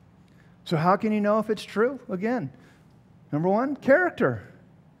 So how can you know if it's true? Again, number one, character.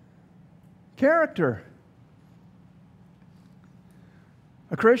 Character.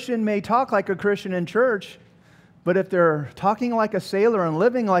 A Christian may talk like a Christian in church, but if they're talking like a sailor and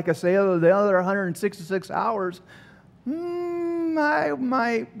living like a sailor the other 166 hours, I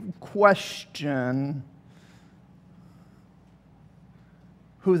might question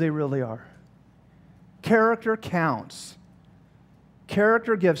who they really are. Character counts.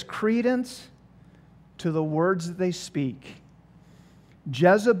 Character gives credence to the words that they speak.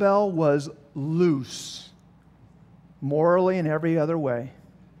 Jezebel was loose, morally and every other way.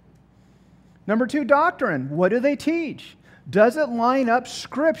 Number two, doctrine. What do they teach? Does it line up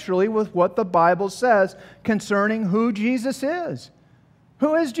scripturally with what the Bible says concerning who Jesus is?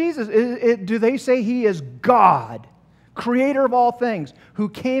 Who is Jesus? Do they say He is God, creator of all things, who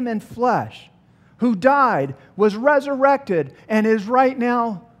came in flesh, who died, was resurrected, and is right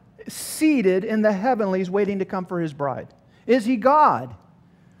now seated in the heavenlies waiting to come for His bride? Is He God?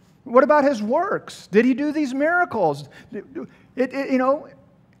 What about His works? Did He do these miracles?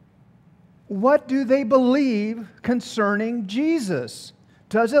 What do they believe concerning Jesus?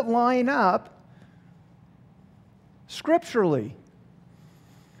 Does it line up scripturally?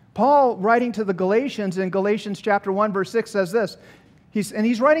 Paul, writing to the Galatians in Galatians chapter 1, verse 6, says this.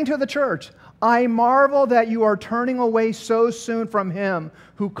 He's writing to the church. I marvel that you are turning away so soon from Him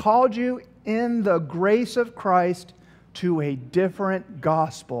who called you in the grace of Christ to a different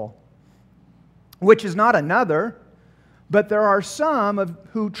gospel, which is not another, but there are some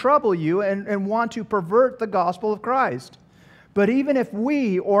who trouble you and want to pervert the gospel of Christ. But even if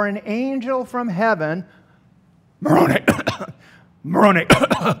we or an angel from heaven, Moronic,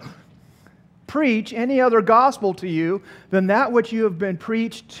 preach any other gospel to you than that which you have been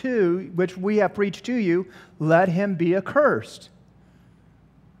preached to, which we have preached to you, let him be accursed.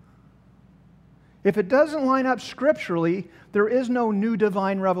 If it doesn't line up scripturally, there is no new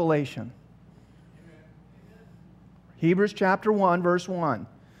divine revelation. Hebrews chapter 1, verse 1.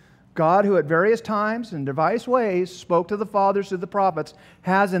 God, who at various times and diverse ways spoke to the fathers through the prophets,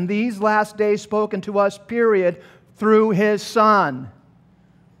 has in these last days spoken to us, period, through His Son.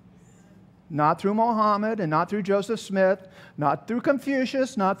 Not through Muhammad and not through Joseph Smith, not through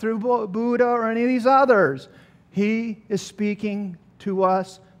Confucius, not through Buddha or any of these others. He is speaking to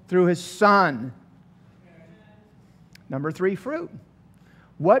us through His Son. Number 3, fruit.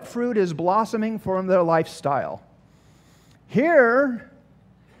 What fruit is blossoming from their lifestyle? Here,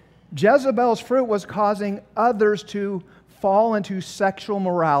 Jezebel's fruit was causing others to fall into sexual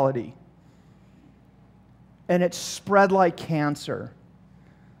morality. And it spread like cancer,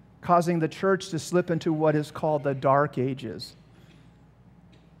 causing the church to slip into what is called the Dark Ages.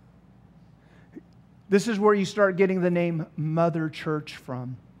 This is where you start getting the name Mother Church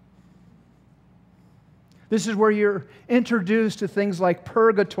from. This is where you're introduced to things like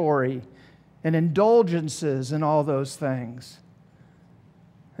purgatory and indulgences and all those things.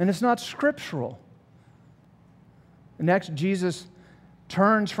 And it's not scriptural. Next, Jesus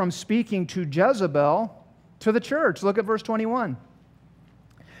turns from speaking to Jezebel to the church. Look at verse 21.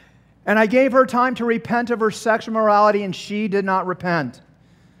 And I gave her time to repent of her sexual immorality, and she did not repent.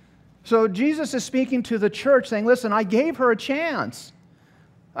 So Jesus is speaking to the church saying, listen, I gave her a chance.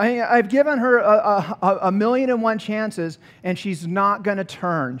 I've given her a million and one chances, and she's not going to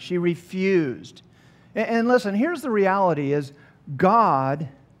turn. She refused. And listen, here's the reality is God,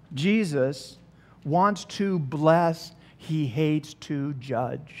 Jesus, wants to bless. He hates to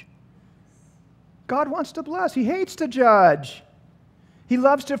judge. God wants to bless. He hates to judge. He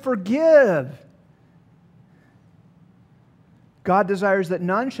loves to forgive. God desires that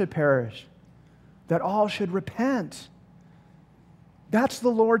none should perish, that all should repent. That's the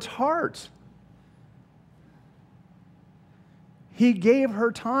Lord's heart. He gave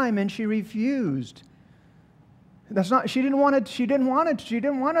her time and she refused. She didn't want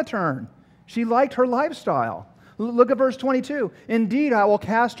to turn. She liked her lifestyle. Look at verse 22. Indeed, I will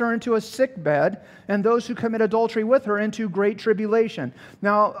cast her into a sick bed, and those who commit adultery with her into great tribulation.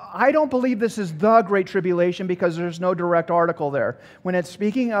 Now, I don't believe this is the great tribulation because there's no direct article there. When it's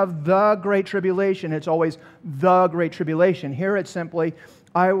speaking of the great tribulation, it's always the great tribulation. Here it's simply,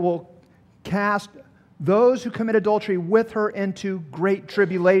 I will cast those who commit adultery with her into great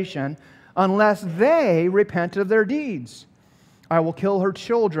tribulation unless they repent of their deeds. I will kill her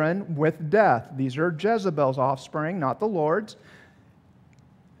children with death. These are Jezebel's offspring, not the Lord's.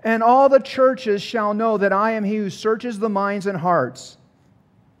 And all the churches shall know that I am He who searches the minds and hearts.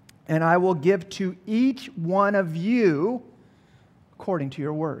 And I will give to each one of you according to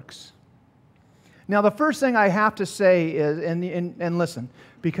your works. Now, the first thing I have to say is, and listen,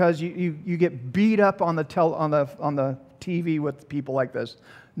 because you get beat up on the TV with people like this.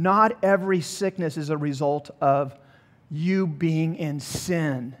 Not every sickness is a result of you being in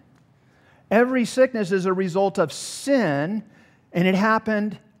sin. Every sickness is a result of sin, and it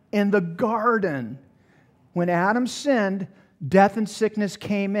happened in the garden. When Adam sinned, death and sickness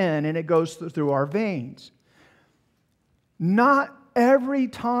came in, and it goes through our veins. Not every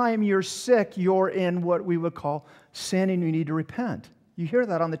time you're sick, you're in what we would call sin, and you need to repent. You hear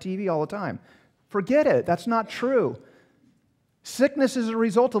that on the TV all the time. Forget it. That's not true. Sickness is a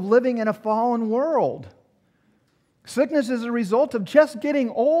result of living in a fallen world. Sickness is a result of just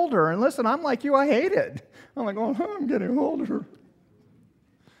getting older. And listen, I'm like you, I hate it. I'm like, oh, I'm getting older.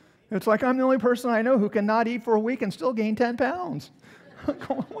 It's like I'm the only person I know who can not eat for a week and still gain 10 pounds. I'm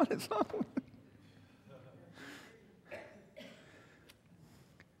going, what is up?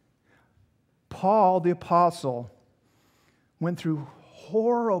 Paul, the apostle, went through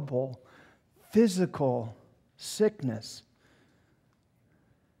horrible physical sickness.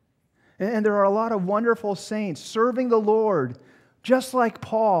 And there are a lot of wonderful saints serving the Lord, just like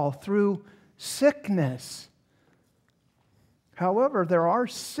Paul, through sickness. However, there are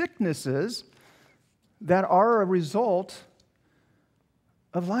sicknesses that are a result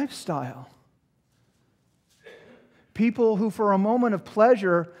of lifestyle. People who, for a moment of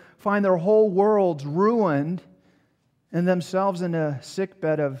pleasure, find their whole worlds ruined and themselves in a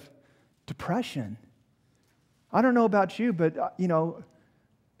sickbed of depression. I don't know about you, but,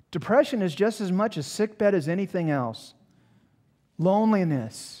 depression is just as much a sickbed as anything else.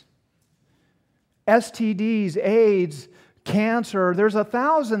 Loneliness, STDs, AIDS, cancer, there's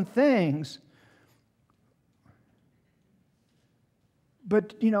 1,000 things.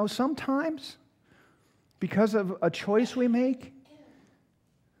 But, sometimes, because of a choice we make,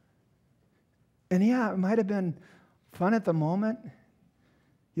 and it might have been fun at the moment,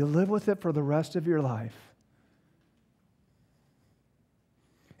 you live with it for the rest of your life.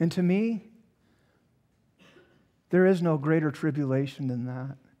 And to me, there is no greater tribulation than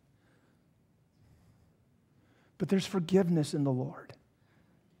that. But there's forgiveness in the Lord.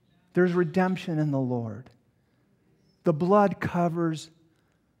 There's redemption in the Lord. The blood covers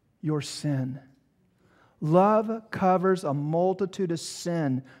your sin. Love covers a multitude of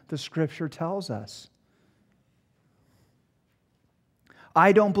sin, the Scripture tells us.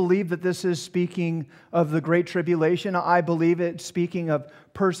 I don't believe that this is speaking of the Great Tribulation. I believe it's speaking of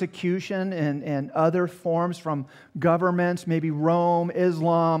persecution and other forms from governments, maybe Rome,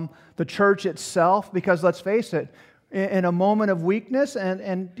 Islam, the church itself, because let's face it, in a moment of weakness,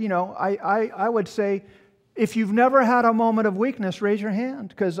 I would say, if you've never had a moment of weakness, raise your hand,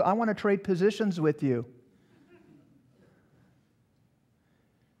 because I want to trade positions with you.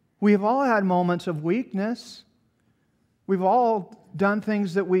 We have all had moments of weakness. We've all done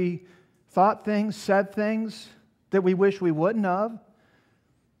things that we thought things, said things that we wish we wouldn't have.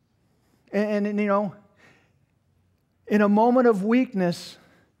 And in a moment of weakness,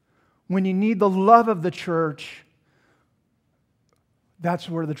 when you need the love of the church, that's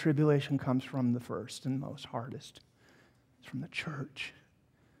where the tribulation comes from the first and most hardest. It's from the church.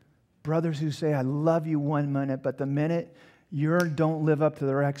 Brothers who say, I love you one minute, but the minute you don't live up to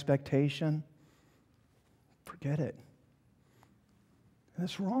their expectation, forget it.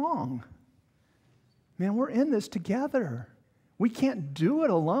 That's wrong. Man, we're in this together. We can't do it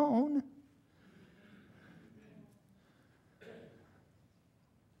alone.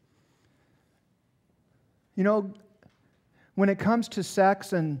 You know, when it comes to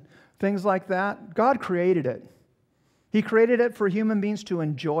sex and things like that, God created it. He created it for human beings to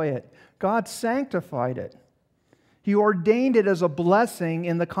enjoy it. God sanctified it. He ordained it as a blessing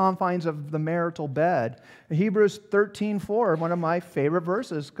in the confines of the marital bed. Hebrews 13:4, one of my favorite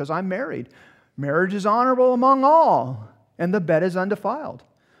verses, because I'm married. Marriage is honorable among all, and the bed is undefiled.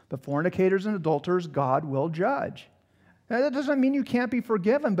 But fornicators and adulterers God will judge. Now, that doesn't mean you can't be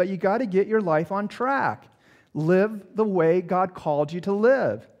forgiven, but you got to get your life on track. Live the way God called you to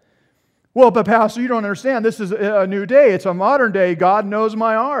live. Well, but Pastor, you don't understand. This is a new day. It's a modern day. God knows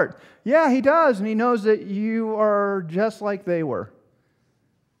my heart. Yeah, He does, and He knows that you are just like they were.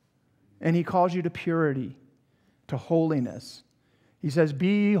 And He calls you to purity, to holiness. He says,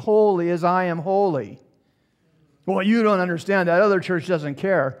 be holy as I am holy. Well, you don't understand. That other church doesn't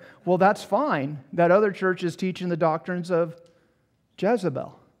care. Well, that's fine. That other church is teaching the doctrines of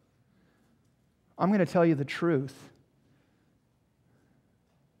Jezebel. I'm going to tell you the truth.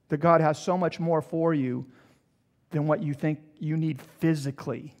 That God has so much more for you than what you think you need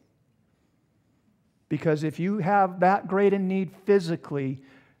physically. Because if you have that great a need physically,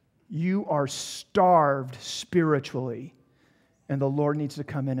 you are starved spiritually. And the Lord needs to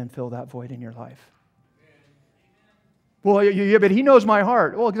come in and fill that void in your life. Well, yeah, but He knows my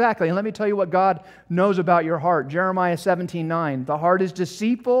heart. Well, exactly. And let me tell you what God knows about your heart. Jeremiah 17:9. The heart is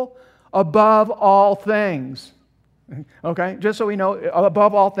deceitful above all things. Okay? Just so we know,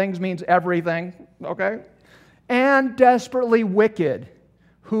 above all things means everything. Okay? And desperately wicked.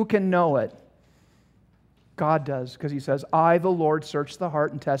 Who can know it? God does, because He says, I, the Lord, search the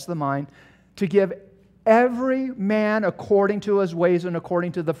heart and test the mind to give every man according to his ways and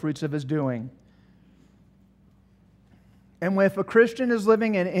according to the fruits of his doing. And if a Christian is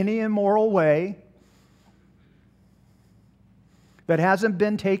living in any immoral way that hasn't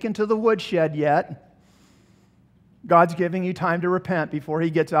been taken to the woodshed yet, God's giving you time to repent before He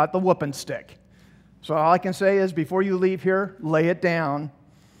gets out the whooping stick. So all I can say is, before you leave here, lay it down,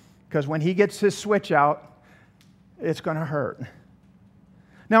 because when He gets His switch out, it's going to hurt.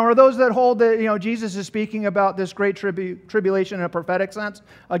 Now, are those that hold that Jesus is speaking about this great tribulation in a prophetic sense?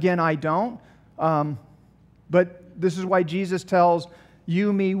 Again, I don't. But this is why Jesus tells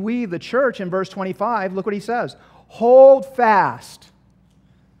you, me, we, the church in verse 25. Look what He says. Hold fast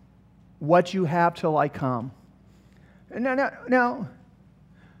what you have till I come. Now,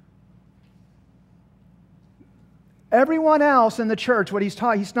 everyone else in the church, what he's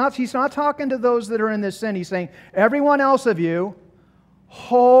not talking to those that are in this sin. He's saying, everyone else of you,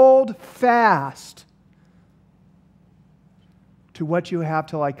 hold fast to what you have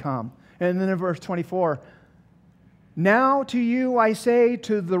till I come. And then in verse 24, now to you I say,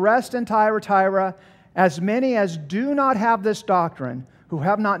 to the rest in Thyatira, as many as do not have this doctrine, who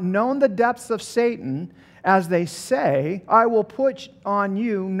have not known the depths of Satan, as they say, I will put on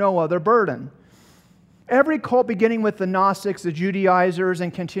you no other burden. Every cult, beginning with the Gnostics, the Judaizers,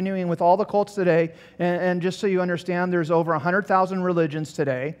 and continuing with all the cults today, and just so you understand, there's over 100,000 religions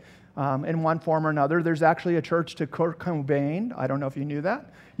today in one form or another. There's actually a church to Kurt Cobain. I don't know if you knew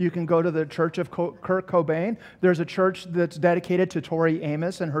that. You can go to the church of Kurt Cobain. There's a church that's dedicated to Tori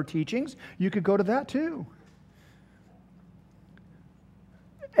Amos and her teachings. You could go to that too.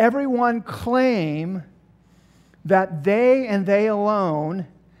 Everyone claim that they and they alone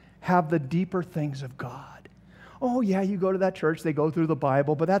have the deeper things of God. Oh yeah, you go to that church, they go through the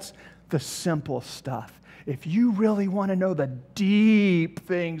Bible, but that's the simple stuff. If you really want to know the deep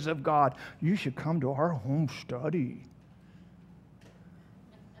things of God, you should come to our home study.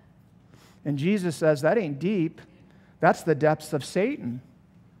 And Jesus says, that ain't deep. That's the depths of Satan.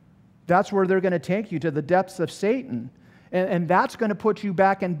 That's where they're going to take you, to the depths of Satan. And that's going to put you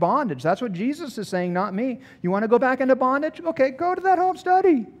back in bondage. That's what Jesus is saying, not me. You want to go back into bondage? Okay, go to that home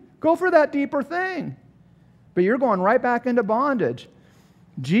study. Go for that deeper thing. But you're going right back into bondage.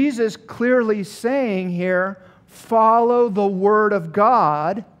 Jesus clearly saying here, follow the Word of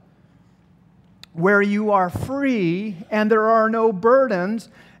God where you are free and there are no burdens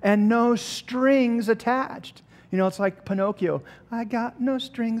and no strings attached. You know, it's like Pinocchio. I got no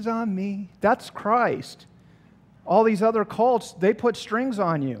strings on me. That's Christ. All these other cults, they put strings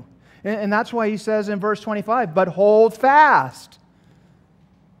on you. And that's why He says in verse 25, but hold fast.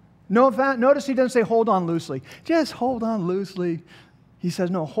 Notice He doesn't say hold on loosely. Just hold on loosely. He says,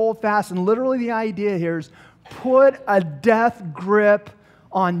 no, hold fast. And literally the idea here is put a death grip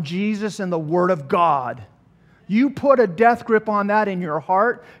on Jesus and the Word of God. You put a death grip on that in your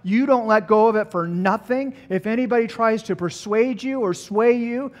heart. You don't let go of it for nothing. If anybody tries to persuade you or sway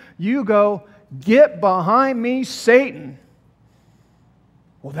you, you go, get behind me, Satan.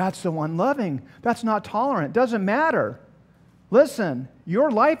 Well, that's the one loving. That's not tolerant. Doesn't matter. Listen,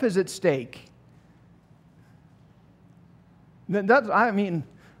 your life is at stake.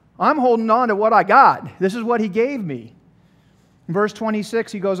 I'm holding on to what I got. This is what He gave me. In verse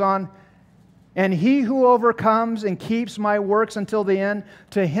 26, he goes on, and he who overcomes and keeps my works until the end,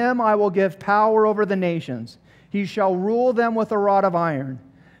 to him I will give power over the nations. He shall rule them with a rod of iron.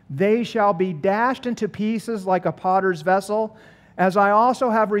 They shall be dashed into pieces like a potter's vessel, as I also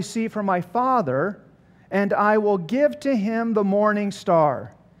have received from my Father, and I will give to him the morning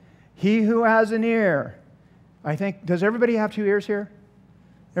star. He who has an ear. Does everybody have 2 ears here?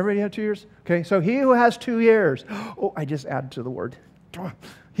 Everybody have 2 ears? Okay, so he who has 2 ears. Oh, I just added to the word.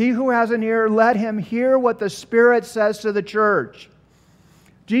 He who has an ear, let him hear what the Spirit says to the church.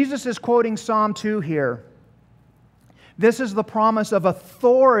 Jesus is quoting Psalm 2 here. This is the promise of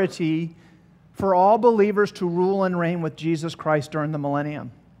authority for all believers to rule and reign with Jesus Christ during the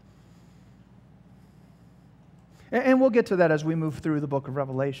millennium. And we'll get to that as we move through the book of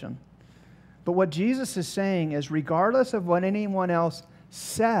Revelation. But what Jesus is saying is, regardless of what anyone else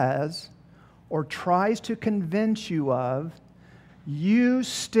says or tries to convince you of, you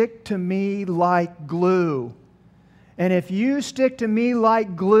stick to me like glue. And if you stick to me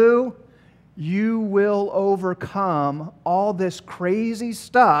like glue, you will overcome all this crazy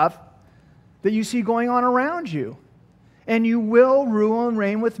stuff that you see going on around you. And you will rule and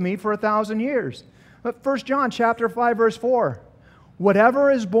reign with me for 1,000 years. But 1 John chapter 5, verse 4.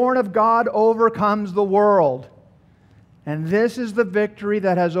 Whatever is born of God overcomes the world. And this is the victory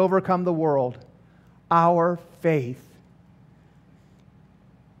that has overcome the world, our faith.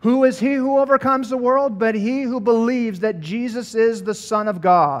 Who is he who overcomes the world? But he who believes that Jesus is the Son of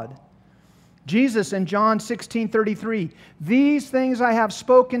God. Jesus in John 16:33, these things I have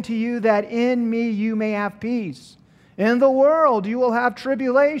spoken to you, that in me you may have peace. In the world you will have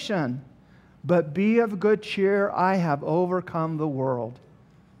tribulation, but be of good cheer, I have overcome the world.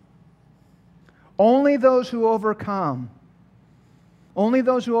 Only those who overcome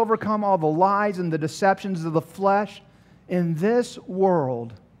all the lies and the deceptions of the flesh in this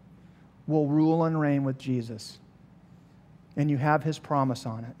world will rule and reign with Jesus. And you have His promise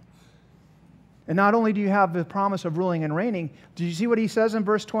on it. And not only do you have the promise of ruling and reigning, did you see what He says in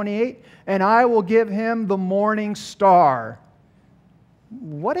verse 28? And I will give him the morning star.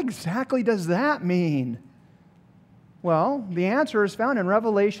 What exactly does that mean? Well, the answer is found in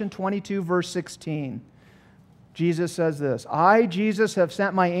Revelation 22, verse 16. Jesus says this, I, Jesus, have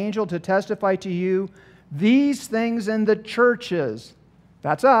sent my angel to testify to you these things in the churches.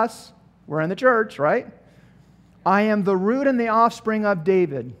 That's us. We're in the church, right? I am the root and the offspring of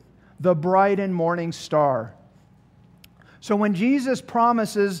David, the bright and morning star. So when Jesus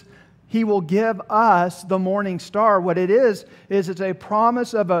promises He will give us the morning star, what it is it's a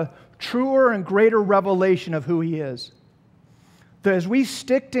promise of a truer and greater revelation of who He is. That as we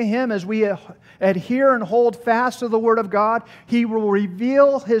stick to Him, as we adhere and hold fast to the Word of God, He will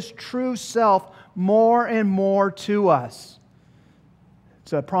reveal His true self more and more to us.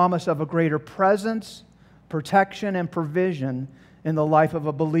 It's a promise of a greater presence, protection, and provision in the life of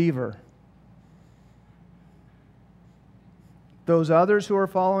a believer. Those others who are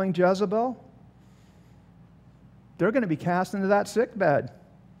following Jezebel, they're going to be cast into that sickbed.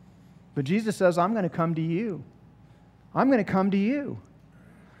 But Jesus says, I'm going to come to you. I'm going to come to you.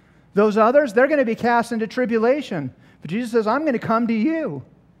 Those others, they're going to be cast into tribulation. But Jesus says, I'm going to come to you.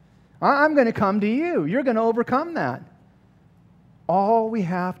 I'm going to come to you. You're going to overcome that. All we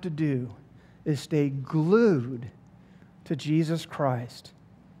have to do is stay glued to Jesus Christ.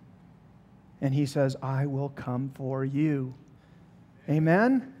 And He says, I will come for you.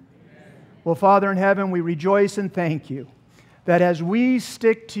 Amen? Well, Father in heaven, we rejoice and thank You that as we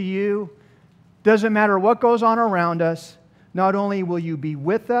stick to You, doesn't matter what goes on around us, not only will You be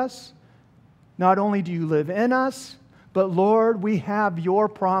with us, not only do You live in us, but Lord, we have Your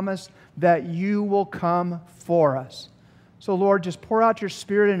promise that You will come for us. So Lord, just pour out Your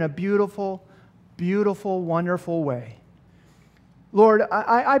Spirit in a beautiful, beautiful, wonderful way. Lord,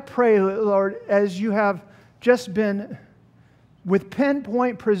 I pray, Lord, as You have just been with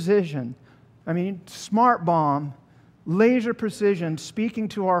pinpoint precision, smart bomb, laser precision, speaking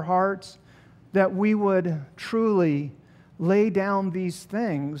to our hearts, that we would truly lay down these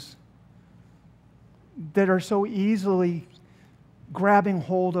things that are so easily grabbing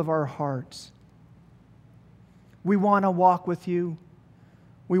hold of our hearts. We want to walk with you.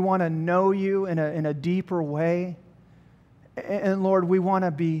 We want to know you in a deeper way. And Lord, we want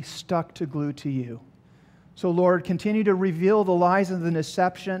to be stuck to glue to you. So Lord, continue to reveal the lies and the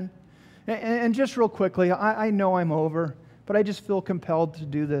deception. And just real quickly, I know I'm over, but I just feel compelled to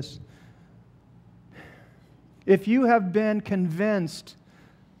do this. If you have been convinced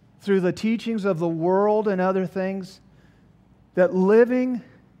through the teachings of the world and other things that living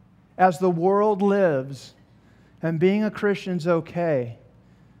as the world lives and being a Christian's okay,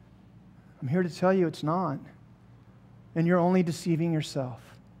 I'm here to tell you it's not. And you're only deceiving yourself.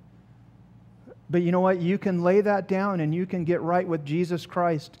 But you know what? You can lay that down and you can get right with Jesus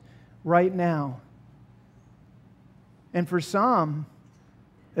Christ right now. And for some,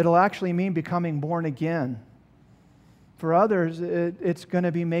 it'll actually mean becoming born again. For others, it's going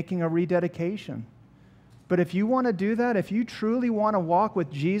to be making a rededication. But if you want to do that, if you truly want to walk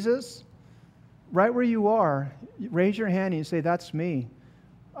with Jesus, right where you are, raise your hand and you say, that's me.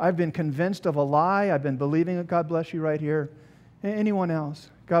 I've been convinced of a lie. I've been believing it. God bless you right here. Anyone else?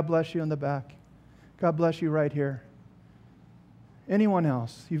 God bless you in the back. God bless you right here. Anyone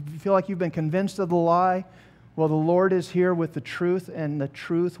else? You feel like you've been convinced of the lie? Well, the Lord is here with the truth, and the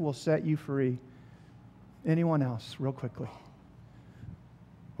truth will set you free. Anyone else, real quickly?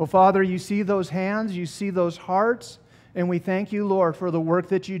 Well, Father, you see those hands, you see those hearts, and we thank you, Lord, for the work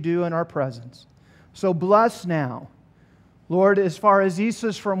that you do in our presence. So bless now. Lord, as far as east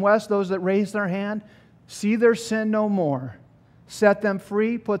is from west, those that raise their hand, see their sin no more. Set them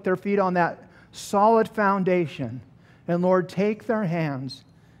free, put their feet on that solid foundation. And Lord, take their hands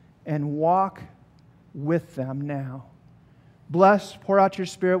and walk with them now. Bless, pour out your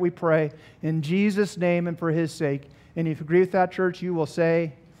Spirit, we pray, in Jesus' name and for His sake. And if you agree with that, church, you will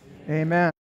say, Amen.